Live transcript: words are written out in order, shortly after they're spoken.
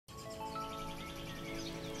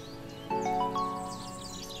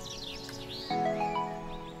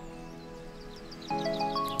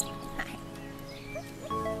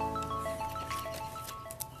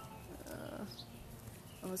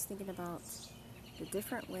thinking about the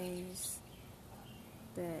different ways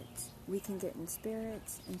that we can get in spirit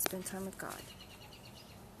and spend time with God.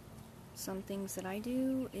 Some things that I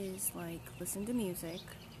do is like listen to music,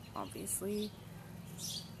 obviously,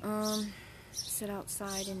 sit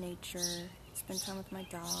outside in nature, spend time with my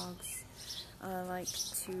dogs. I like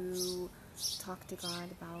to talk to God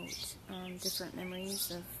about different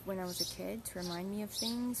memories of when I was a kid to remind me of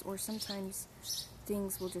things, or sometimes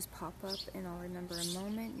things will just pop up and I'll remember a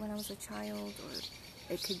moment when I was a child,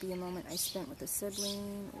 or it could be a moment I spent with a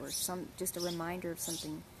sibling, or just a reminder of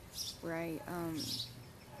something where I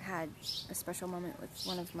had a special moment with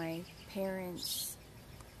one of my parents,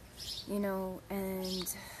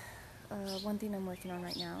 and one thing I'm working on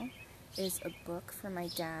right now is a book for my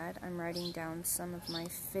dad. I'm writing down some of my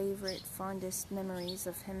favorite, fondest memories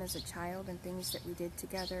of him as a child and things that we did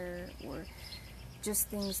together, or just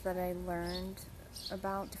things that I learned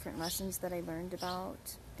about, different lessons that I learned about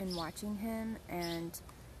in watching him and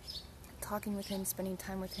talking with him, spending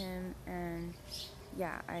time with him. And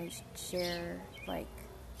yeah, I share like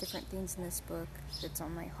different things in this book that's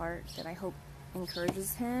on my heart that I hope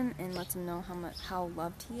encourages him and lets him know how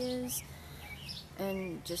loved he is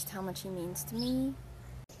and just how much he means to me.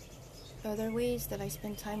 Other ways that I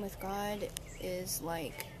spend time with God is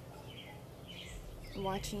like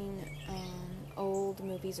watching old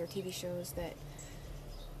movies or TV shows that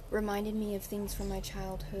reminded me of things from my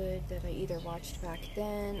childhood that I either watched back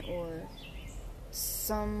then, or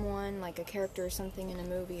someone, like a character or something in a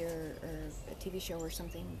movie or a TV show or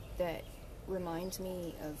something that reminds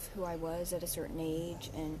me of who I was at a certain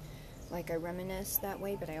age, and like I reminisce that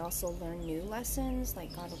way, but I also learn new lessons.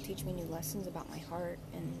 Like God will teach me new lessons about my heart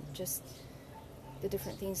and just the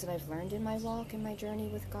different things that I've learned in my walk and my journey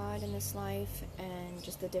with God in this life, and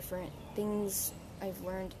just the different things I've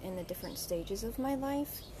learned in the different stages of my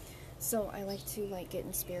life. So I like to get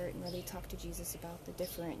in spirit and really talk to Jesus about the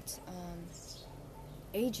different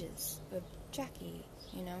ages of Jackie,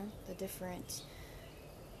 the different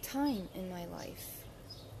time in my life,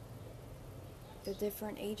 the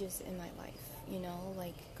different ages in my life,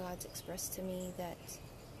 like God's expressed to me that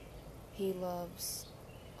he loves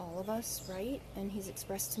all of us, right? And he's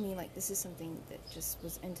expressed to me, this is something that just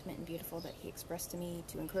was intimate and beautiful that he expressed to me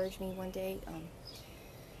to encourage me one day.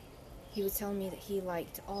 He was telling me that he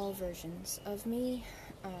liked all versions of me,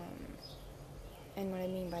 and what I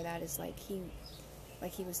mean by that is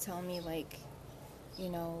he was telling me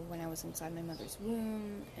when I was inside my mother's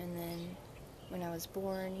womb, and then when I was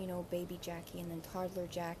born, baby Jackie, and then toddler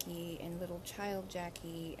Jackie, and little child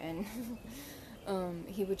Jackie, and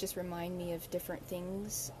he would just remind me of different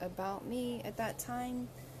things about me at that time,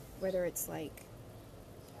 whether it's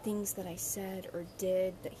things that I said or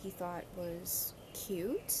did that he thought was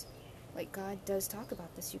cute. God does talk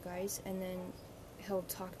about this, you guys, and then he'll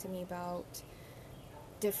talk to me about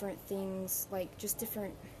different things, just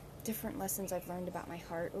different lessons I've learned about my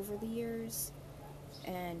heart over the years,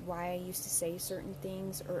 and why I used to say certain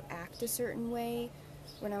things or act a certain way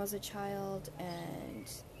when I was a child,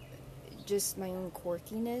 and just my own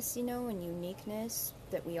quirkiness, and uniqueness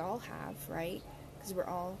that we all have, right? Because we're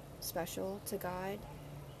all special to God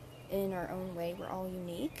in our own way. We're all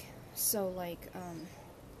unique. So,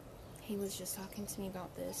 he was just talking to me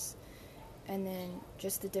about this, and then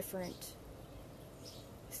just the different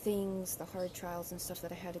things, the hard trials and stuff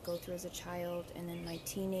that I had to go through as a child, and then my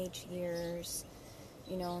teenage years,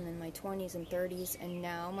 and then my 20s and 30s, and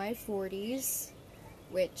now my 40s,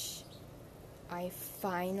 which I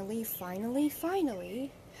finally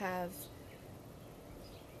have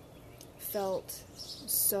felt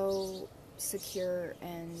so secure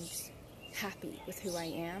and happy with who I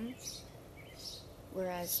am.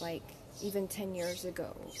 Whereas, even 10 years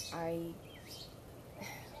ago, I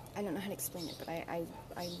don't know how to explain it, but I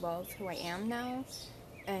love who I am now,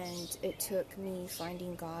 and it took me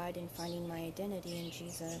finding God and finding my identity in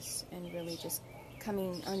Jesus, and really just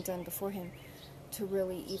coming undone before him to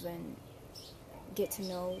really even get to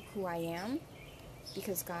know who I am,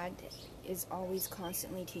 because God is always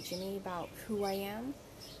constantly teaching me about who I am.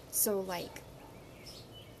 So,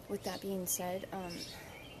 with that being said,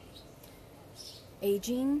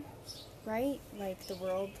 aging, right? The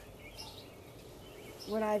world,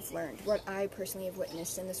 what I've learned, what I personally have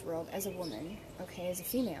witnessed in this world as a woman, okay, as a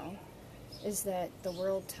female, is that the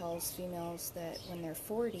world tells females that when they're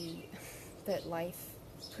 40, that life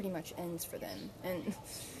pretty much ends for them, and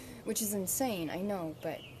which is insane, I know,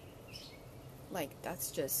 but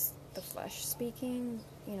that's just the flesh speaking,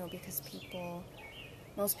 because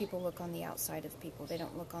most people look on the outside of people, they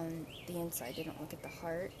don't look on the inside, they don't look at the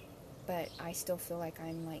heart. But I still feel like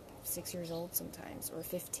I'm 6 years old sometimes, or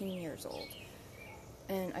 15 years old.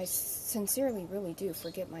 And I sincerely really do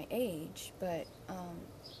forget my age, but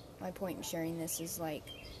my point in sharing this is like,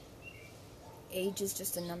 age is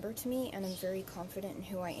just a number to me, and I'm very confident in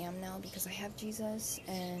who I am now because I have Jesus,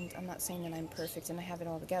 and I'm not saying that I'm perfect and I have it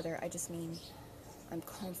all together. I just mean I'm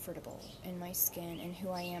comfortable in my skin and who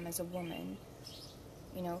I am as a woman,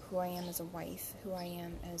 you know, who I am as a wife, who I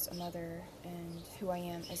am as a mother, and who I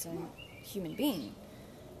am as a human being.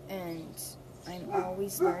 And I'm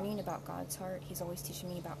always learning about God's heart. He's always teaching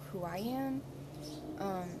me about who I am.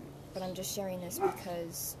 But I'm just sharing this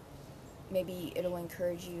because maybe it'll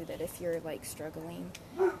encourage you that if you're like struggling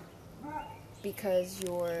because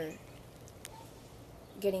you're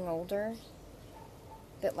getting older,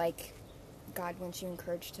 that like God wants you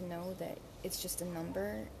encouraged to know that it's just a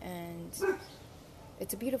number, and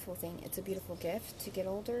it's a beautiful thing. It's a beautiful gift to get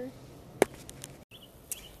older.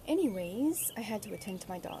 Anyways, I had to attend to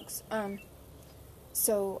my dogs.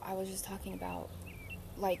 So I was just talking about,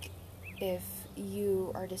 like, if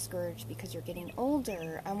you are discouraged because you're getting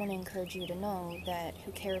older, I want to encourage you to know that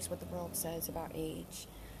who cares what the world says about age?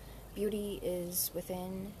 Beauty is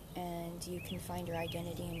within, and you can find your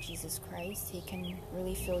identity in Jesus Christ. He can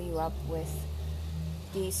really fill you up with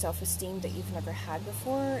the self-esteem that you've never had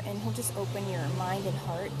before, and He'll just open your mind and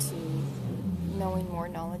heart to knowing more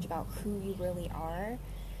knowledge about who you really are.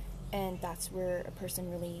 And that's where a person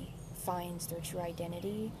really finds their true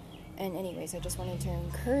identity. And anyways, I just wanted to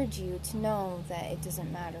encourage you to know that it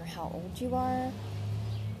doesn't matter how old you are,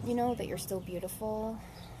 you know, that you're still beautiful.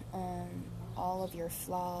 All of your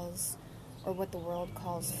flaws, or what the world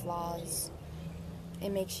calls flaws, it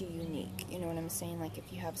makes you unique. You know what I'm saying? Like,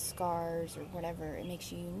 if you have scars or whatever, it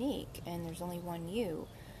makes you unique, and there's only one you.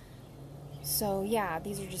 So yeah,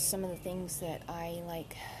 these are just some of the things that I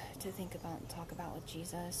like to think about and talk about with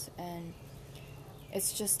Jesus. And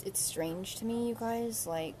it's strange to me, you guys,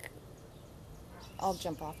 like, I'll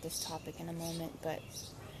jump off this topic in a moment, but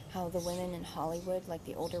how the women in Hollywood, like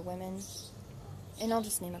the older women, and I'll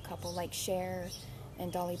just name a couple, like Cher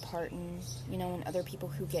and Dolly Parton, you know, and other people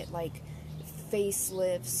who get like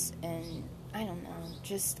facelifts and I don't know,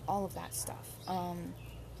 just all of that stuff,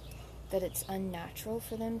 that it's unnatural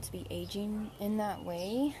for them to be aging in that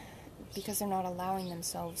way because they're not allowing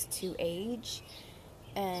themselves to age.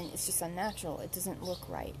 And it's just unnatural. It doesn't look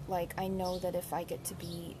right. Like, I know that if I get to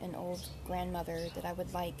be an old grandmother, that I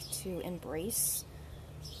would like to embrace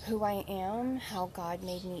who I am, how God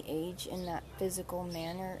made me age in that physical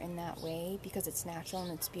manner, in that way, because it's natural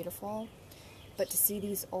and it's beautiful. But to see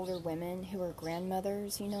these older women who are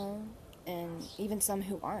grandmothers, you know, and even some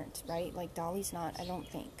who aren't, right? Like, Dolly's not, I don't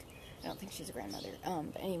think she's a grandmother.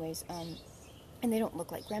 But anyways, and they don't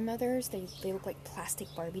look like grandmothers. They look like plastic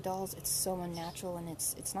Barbie dolls. It's so unnatural, and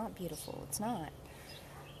it's not beautiful. It's not.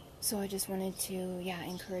 So I just wanted to,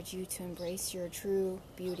 encourage you to embrace your true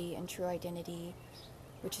beauty and true identity,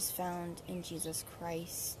 which is found in Jesus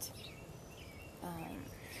Christ.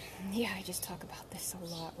 I just talk about this a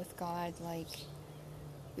lot with God. Like,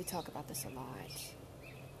 we talk about this a lot.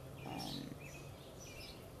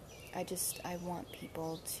 I want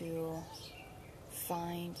people to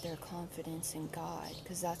find their confidence in God,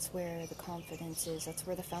 because that's where the confidence is. That's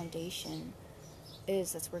where the foundation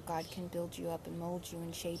is. That's where God can build you up and mold you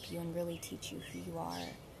and shape you and really teach you who you are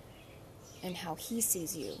and how He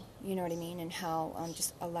sees you, you know what I mean? And how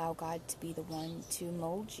just allow God to be the one to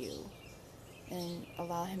mold you and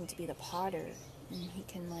allow Him to be the potter, and He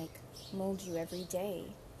can like mold you every day,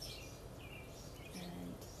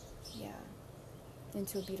 and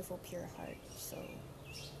into a beautiful pure heart. So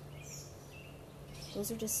those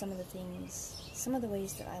are just some of the things, some of the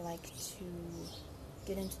ways that I like to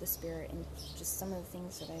get into the Spirit, and just some of the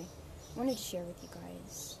things that I wanted to share with you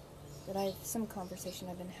guys. That some conversations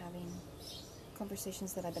that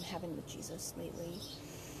I've been having with Jesus lately.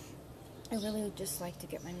 I really would just like to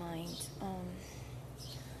get my mind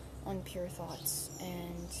on pure thoughts,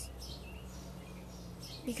 and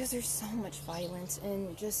because there's so much violence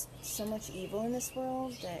and just so much evil in this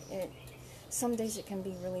world that some days it can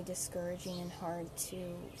be really discouraging and hard to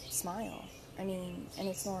smile. I mean, and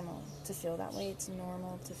it's normal to feel that way. It's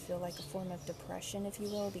normal to feel like a form of depression, if you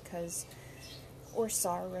will, or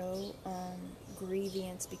sorrow,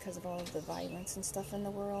 grievance because of all of the violence and stuff in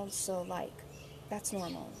the world. So, like, that's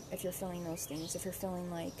normal if you're feeling those things. If you're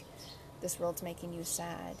feeling like this world's making you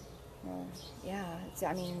sad, well,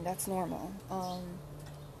 that's normal.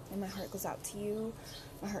 And my heart goes out to you.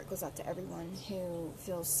 My heart goes out to everyone who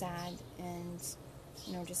feels sad and,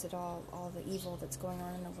 just at all the evil that's going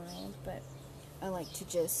on in the world. But I like to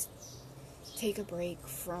just take a break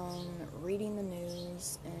from reading the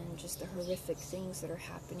news and just the horrific things that are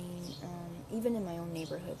happening. Even in my own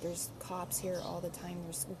neighborhood, there's cops here all the time,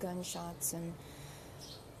 there's gunshots, and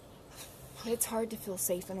it's hard to feel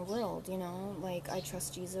safe in a world, you know? Like, I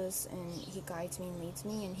trust Jesus, and he guides me and leads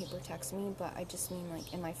me, and he protects me, but I just mean,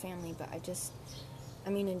 like, in my family, but I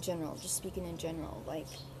mean in general, just speaking in general, like,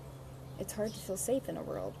 it's hard to feel safe in a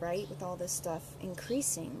world, right? With all this stuff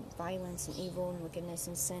increasing, violence and evil and wickedness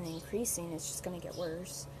and sin increasing, it's just going to get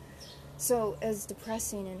worse. So, as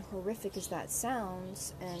depressing and horrific as that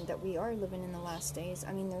sounds, and that we are living in the last days,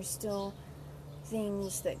 I mean, there's still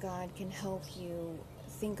things that God can help you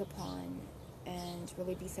think upon and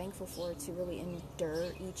really be thankful for, to really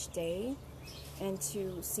endure each day, and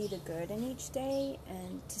to see the good in each day,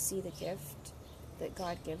 and to see the gift that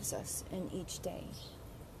God gives us in each day.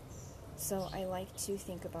 So I like to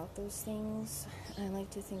think about those things. I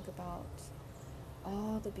like to think about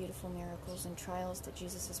all the beautiful miracles and trials that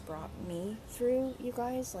Jesus has brought me through, you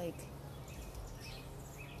guys. Like,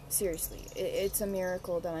 seriously, it's a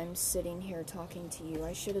miracle that I'm sitting here talking to you.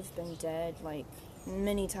 I should have been dead, like,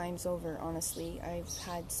 many times over, honestly. I've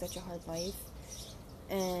had such a hard life,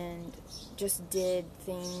 and just did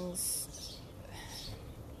things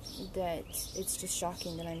that it's just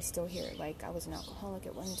shocking that I'm still here. Like, I was an alcoholic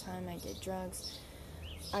at one time, I did drugs,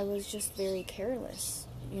 I was just very careless,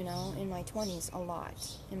 you know, in my 20s, a lot,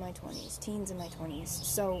 in my 20s, teens in my 20s,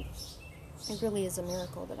 so it really is a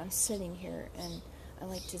miracle that I'm sitting here, and I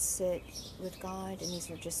like to sit with God, and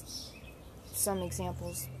these are just some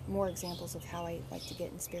examples, more examples of how I like to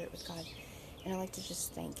get in spirit with God, and I like to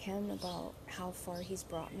just thank him about how far he's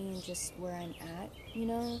brought me, and just where I'm at, you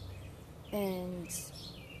know, and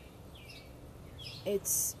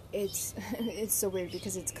it's it's so weird,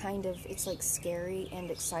 because it's like scary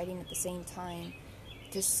and exciting at the same time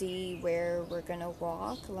to see where we're gonna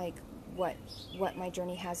walk, like what my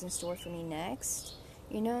journey has in store for me next,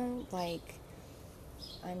 you know, like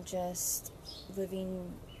I'm just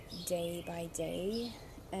living day by day,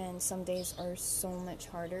 and some days are so much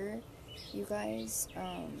harder, you guys.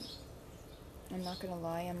 I'm not gonna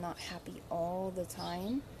lie, I'm not happy all the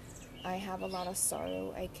time. I have a lot of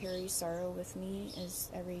sorrow. I carry sorrow with me, as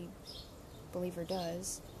every believer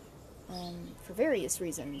does, for various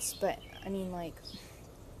reasons. But, I mean, like,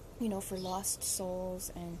 you know, for lost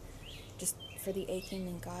souls, and just for the aching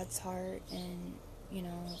in God's heart, and, you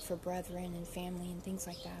know, for brethren and family and things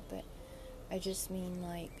like that. But I just mean,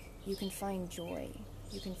 like, you can find joy.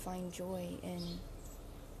 You can find joy in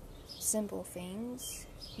simple things,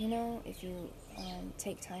 you know, if you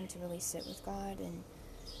take time to really sit with God and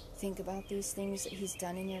think about these things that he's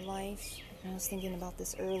done in your life. And I was thinking about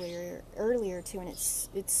this earlier too, and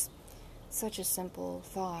it's such a simple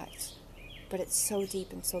thought, but it's so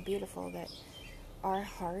deep and so beautiful, that our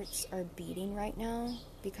hearts are beating right now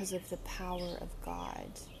because of the power of God,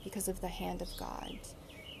 because of the hand of God.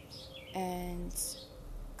 And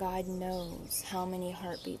God knows how many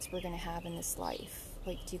heartbeats we're going to have in this life.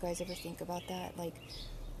 Like, do you guys ever think about that? Like,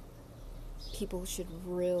 people should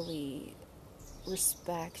really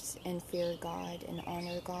respect and fear God and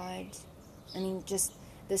honor God. I mean, just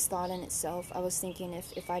this thought in itself, I was thinking,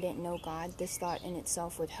 if I didn't know God, this thought in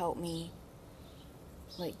itself would help me,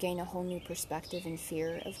 like, gain a whole new perspective and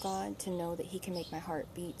fear of God, to know that he can make my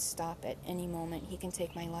heartbeat stop at any moment. He can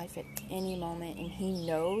take my life at any moment, and he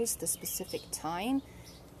knows the specific time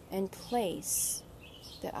and place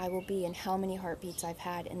that I will be, and how many heartbeats I've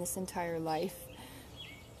had in this entire life.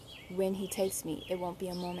 When he takes me, it won't be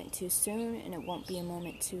a moment too soon, and it won't be a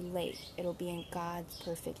moment too late. It'll be in God's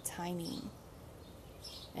perfect timing.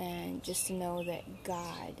 And just to know that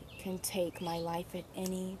God can take my life at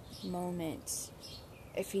any moment,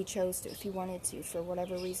 if he chose to, if he wanted to, for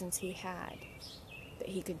whatever reasons he had, that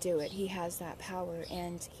he could do it. He has that power,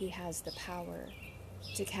 and he has the power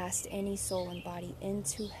to cast any soul and body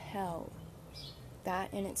into hell.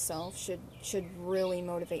 That in itself should really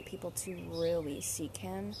motivate people to really seek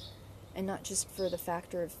him, and not just for the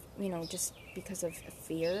factor of, you know, just because of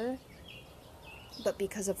fear, but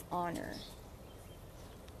because of honor.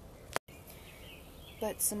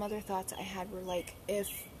 But some other thoughts I had were like,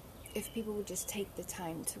 if people would just take the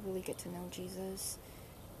time to really get to know Jesus,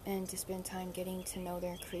 and to spend time getting to know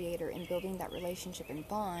their Creator and building that relationship and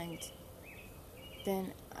bond,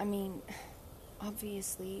 then, I mean,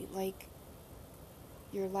 obviously, like,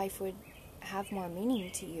 your life would have more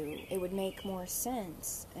meaning to you. It would make more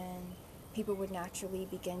sense, and people would naturally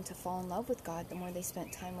begin to fall in love with God the more they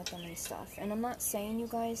spent time with him and stuff. And I'm not saying, you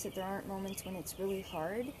guys, that there aren't moments when it's really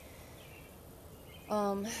hard,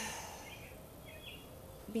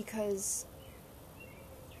 because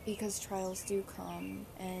trials do come,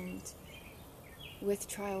 and with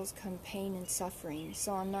trials come pain and suffering.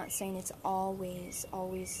 So I'm not saying it's always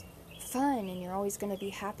fun and you're always going to be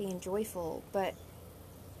happy and joyful. But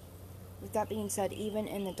with that being said, even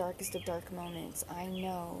in the darkest of dark moments, I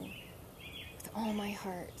know with all my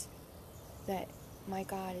heart that my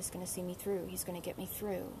God is going to see me through. He's going to get me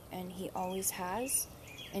through. And He always has.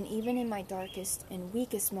 And even in my darkest and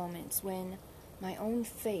weakest moments, when my own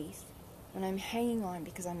faith, when I'm hanging on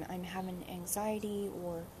because I'm having anxiety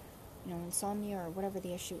or insomnia or whatever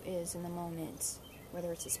the issue is in the moment,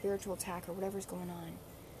 whether it's a spiritual attack or whatever's going on,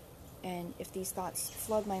 and if these thoughts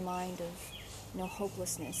flood my mind of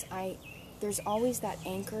hopelessness, there's always that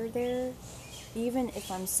anchor there. Even if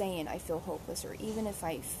I'm saying I feel hopeless, or even if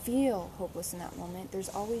I feel hopeless in that moment, there's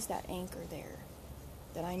always that anchor there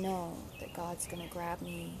that I know that God's going to grab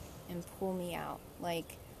me and pull me out.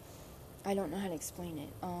 Like, I don't know how to explain it.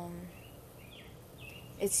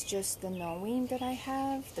 It's just the knowing that I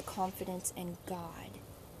have, the confidence in God.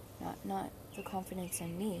 Not the confidence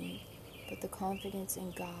in me, but the confidence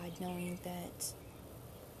in God, knowing that,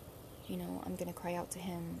 I'm going to cry out to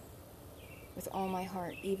Him with all my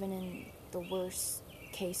heart, even in the worst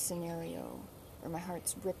case scenario, where my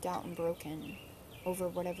heart's ripped out and broken over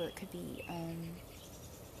whatever it could be.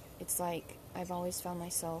 It's like I've always found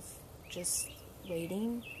myself just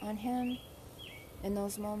waiting on Him in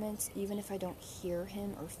those moments. Even if I don't hear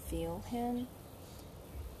Him or feel Him,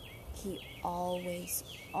 He always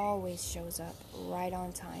shows up right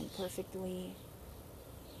on time, perfectly,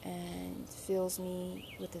 and fills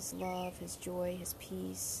me with His love, His joy, His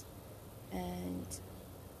peace, and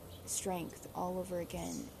strength all over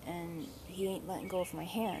again. And He ain't letting go of my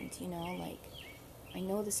hand, like, I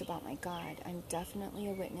know this about my God. I'm definitely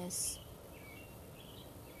a witness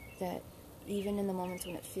that even in the moments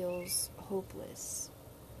when it feels hopeless,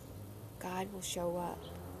 God will show up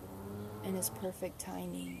in His perfect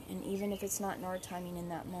timing. And even if it's not in our timing in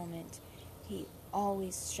that moment, He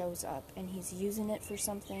always shows up, and He's using it for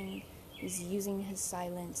something. He's using His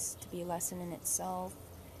silence to be a lesson in itself,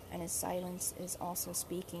 and His silence is also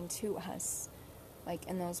speaking to us, like,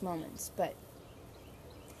 in those moments. But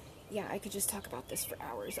yeah, I could just talk about this for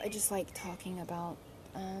hours. I just like talking about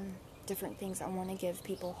different things. I want to give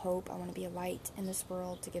people hope. I want to be a light in this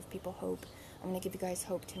world to give people hope. I want to give you guys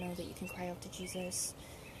hope to know that you can cry out to Jesus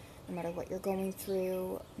no matter what you're going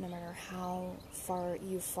through, no matter how far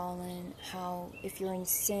you've fallen, if you're in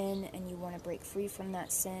sin and you want to break free from that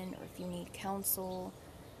sin, or if you need counsel,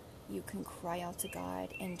 you can cry out to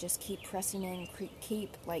God and just keep pressing in,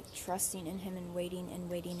 keep like trusting in Him and waiting and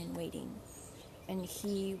waiting and waiting. And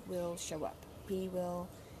He will show up. He will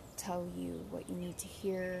tell you what you need to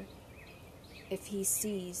hear. If He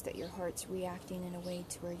sees that your heart's reacting in a way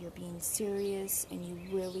to where you're being serious and you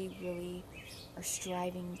really, really are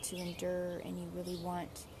striving to endure, and you really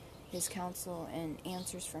want His counsel and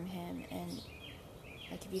answers from Him, and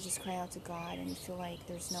like if you just cry out to God and you feel like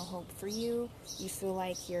there's no hope for you, you feel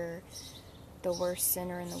like you're the worst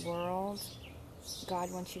sinner in the world,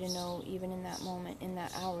 God wants you to know, even in that moment, in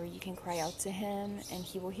that hour, you can cry out to Him and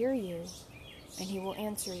He will hear you and He will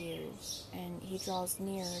answer you, and He draws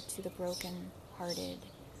near to the broken-hearted.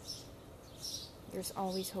 There's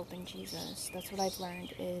always hope in Jesus. That's what I've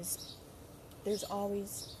learned, is there's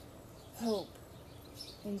always hope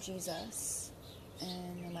in Jesus.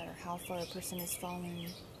 And no matter how far a person has fallen,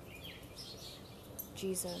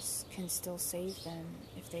 Jesus can still save them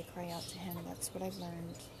if they cry out to Him. That's what I've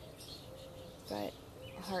learned. But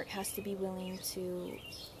a heart has to be willing to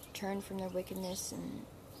turn from their wickedness and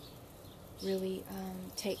really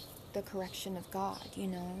take the correction of God,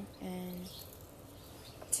 and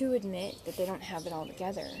to admit that they don't have it all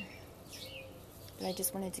together. But I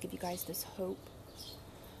just wanted to give you guys this hope.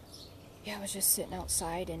 Yeah, I was just sitting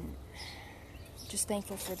outside and just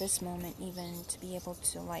thankful for this moment, even to be able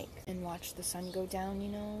to and watch the sun go down,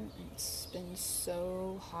 It's been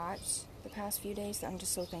so hot the past few days that I'm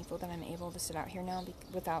just so thankful that I'm able to sit out here now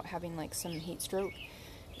without having some heat stroke,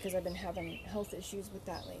 because I've been having health issues with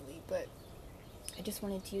that lately. But I just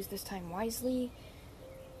wanted to use this time wisely,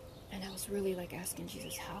 and I was really asking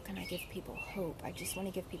Jesus, how can I give people hope? I just want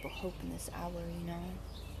to give people hope in this hour,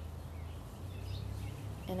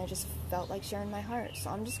 And I just felt like sharing my heart. So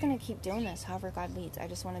I'm just going to keep doing this however God leads. I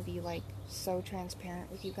just want to be so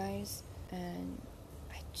transparent with you guys. And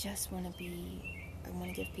I want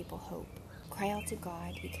to give people hope. Cry out to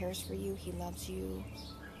God. He cares for you. He loves you.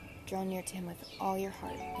 Draw near to Him with all your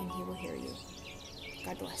heart, and He will hear you.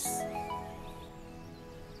 God bless.